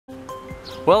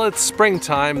Well, it's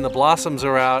springtime and the blossoms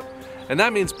are out, and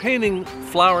that means painting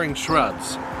flowering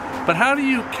shrubs. But how do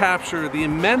you capture the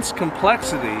immense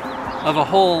complexity of a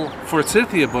whole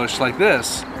Forsythia bush like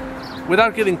this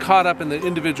without getting caught up in the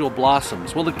individual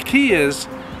blossoms? Well, the key is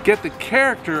get the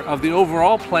character of the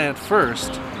overall plant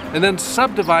first and then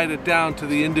subdivide it down to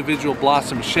the individual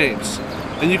blossom shapes.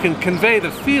 And you can convey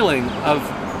the feeling of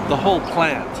the whole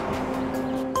plant.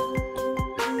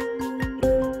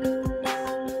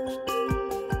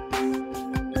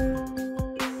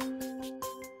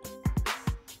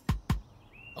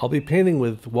 I'll be painting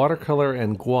with watercolor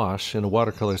and gouache in a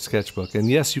watercolor sketchbook. And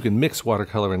yes, you can mix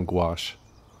watercolor and gouache.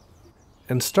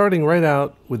 And starting right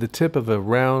out with the tip of a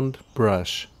round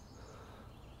brush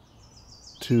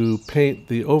to paint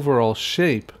the overall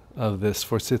shape of this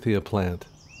Forsythia plant.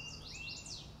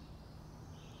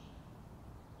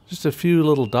 Just a few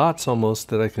little dots almost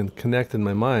that I can connect in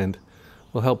my mind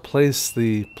will help place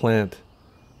the plant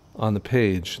on the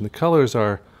page. And the colors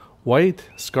are white,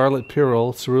 scarlet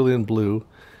pyrrole, cerulean blue,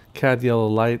 cad yellow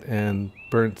light, and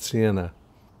burnt sienna.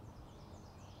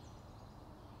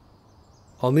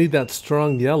 I'll need that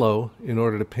strong yellow in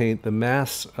order to paint the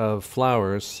mass of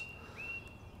flowers.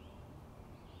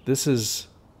 This is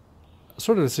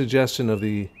sort of a suggestion of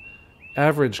the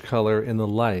average color in the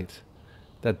light.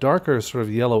 That darker sort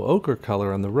of yellow ochre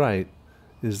color on the right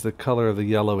is the color of the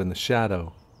yellow in the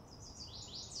shadow.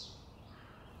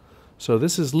 So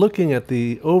this is looking at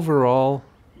the overall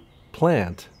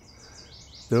plant,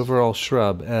 the overall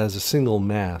shrub, as a single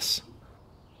mass.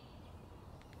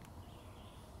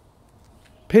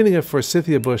 Painting a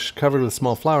Forsythia bush covered with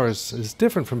small flowers is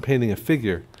different from painting a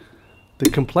figure. The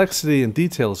complexity and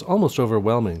detail is almost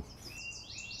overwhelming.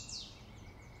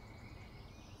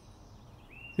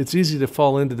 It's easy to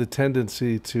fall into the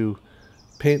tendency to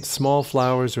paint small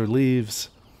flowers or leaves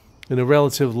in a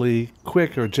relatively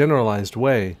quick or generalized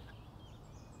way.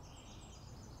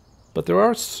 But there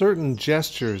are certain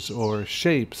gestures or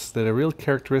shapes that are real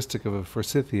characteristic of a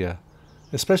Forsythia,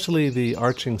 especially the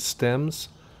arching stems,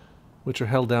 which are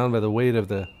held down by the weight of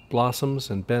the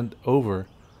blossoms and bent over.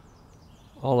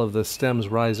 All of the stems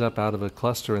rise up out of a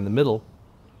cluster in the middle.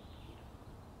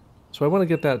 So I want to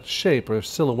get that shape or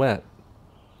silhouette.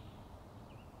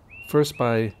 First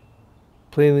by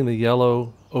painting the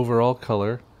yellow overall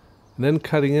color, and then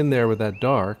cutting in there with that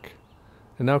dark,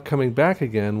 and now coming back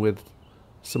again with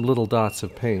some little dots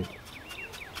of paint.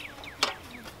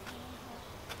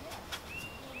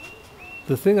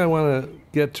 The thing I want to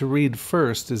get to read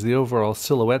first is the overall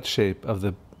silhouette shape of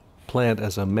the plant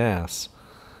as a mass.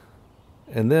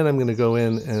 And then I'm going to go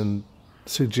in and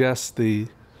suggest the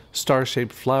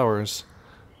star-shaped flowers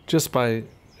just by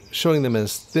showing them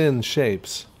as thin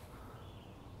shapes.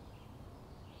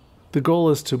 The goal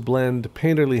is to blend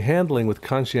painterly handling with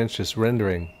conscientious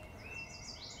rendering.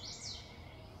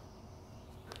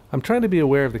 I'm trying to be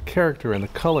aware of the character and the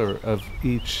color of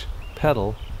each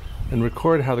petal and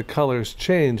record how the colors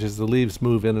change as the leaves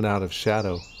move in and out of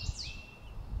shadow.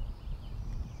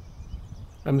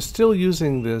 I'm still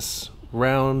using this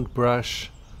round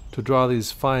brush to draw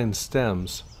these fine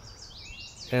stems,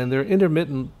 and they're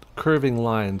intermittent curving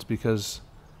lines because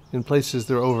in places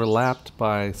they're overlapped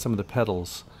by some of the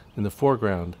petals in the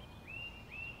foreground.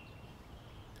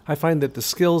 I find that the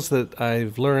skills that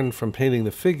I've learned from painting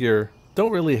the figure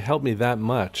don't really help me that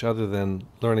much other than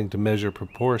learning to measure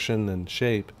proportion and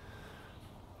shape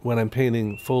when I'm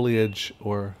painting foliage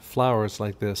or flowers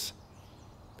like this.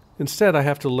 Instead, I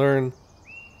have to learn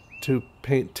to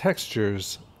paint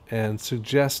textures and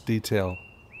suggest detail.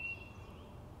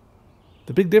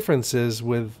 The big difference is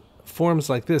with forms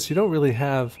like this, you don't really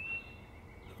have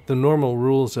the normal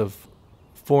rules of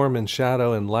form and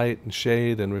shadow and light and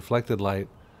shade and reflected light,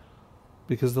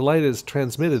 because the light is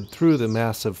transmitted through the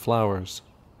mass of flowers.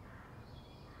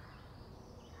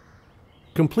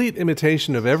 Complete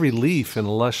imitation of every leaf in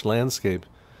a lush landscape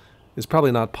is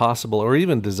probably not possible or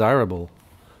even desirable,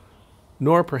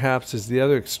 nor perhaps is the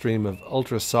other extreme of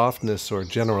ultra-softness or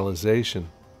generalization.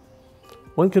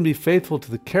 One can be faithful to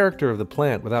the character of the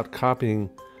plant without copying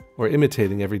or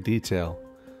imitating every detail.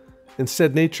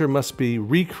 Instead, nature must be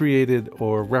recreated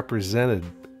or represented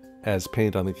as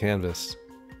paint on the canvas.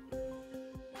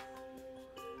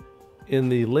 In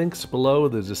the links below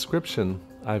the description,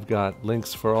 I've got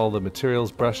links for all the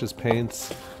materials, brushes,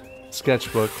 paints,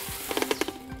 sketchbook,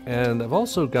 and I've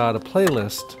also got a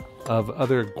playlist of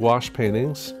other gouache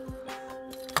paintings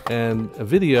and a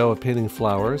video of painting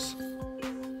flowers.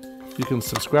 You can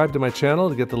subscribe to my channel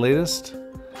to get the latest,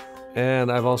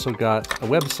 and I've also got a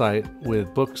website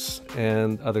with books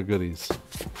and other goodies.